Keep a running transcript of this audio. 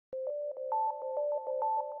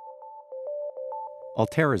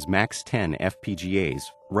Altera's MAX 10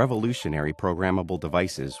 FPGAs, revolutionary programmable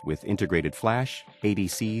devices with integrated flash,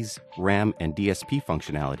 ADCs, RAM, and DSP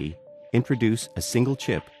functionality, introduce a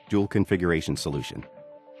single-chip, dual-configuration solution.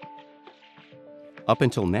 Up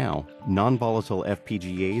until now, non-volatile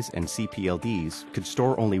FPGAs and CPLDs could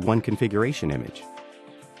store only one configuration image.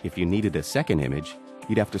 If you needed a second image,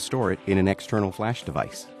 you'd have to store it in an external flash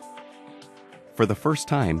device. For the first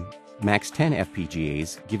time, MAX 10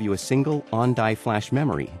 FPGAs give you a single on-die flash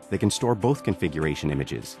memory that can store both configuration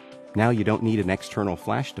images. Now you don't need an external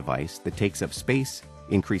flash device that takes up space,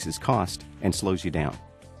 increases cost, and slows you down.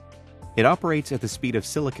 It operates at the speed of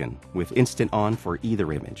silicon with instant on for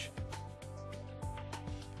either image.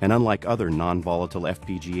 And unlike other non-volatile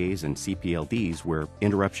FPGAs and CPLDs where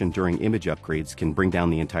interruption during image upgrades can bring down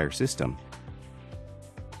the entire system,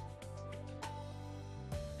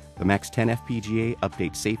 the MAX 10 FPGA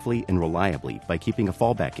updates safely and reliably by keeping a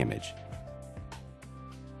fallback image.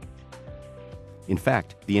 In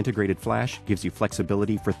fact, the integrated flash gives you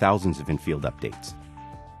flexibility for thousands of in-field updates.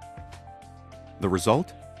 The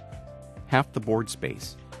result? Half the board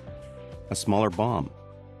space, a smaller BOM,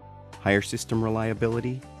 higher system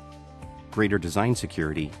reliability, greater design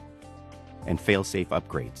security, and fail-safe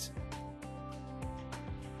upgrades.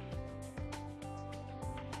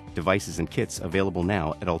 Devices and kits available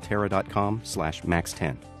now at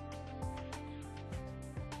altera.com/max10.